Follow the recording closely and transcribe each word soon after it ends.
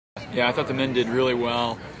Yeah, I thought the men did really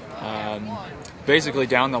well. Basically,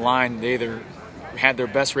 down the line, they either had their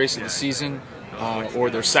best race of the season or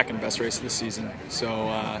their second best race of the season. So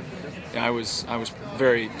yeah, I was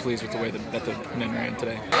very pleased with the way that the men ran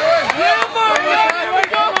today. Here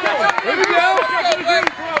we go.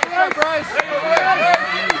 Bryce.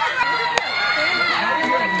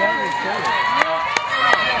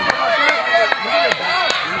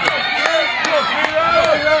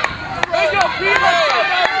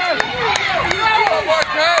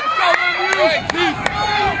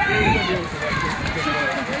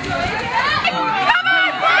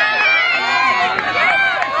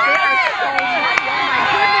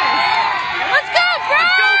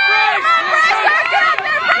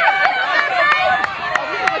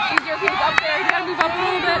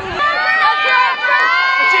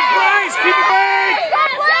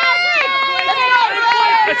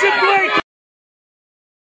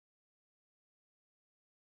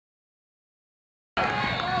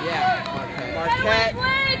 Yeah, Marquette,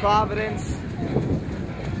 Providence,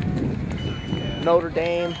 Notre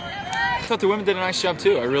Dame. I thought the women did a nice job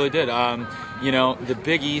too. I really did. You know, the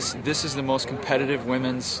Big East, this is the most competitive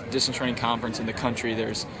women's distance running conference in the country.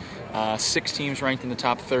 There's 6 teams ranked in the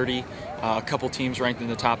top 30, a couple teams ranked in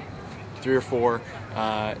the top 3 or 4.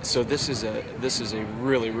 So this is a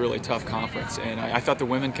really tough conference, and I thought the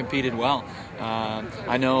women competed well.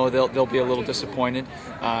 I know they'll be a little disappointed.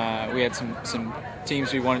 We had some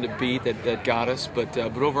teams we wanted to beat that got us, but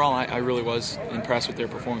overall I really was impressed with their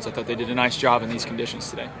performance. I thought they did a nice job in these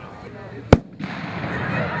conditions today.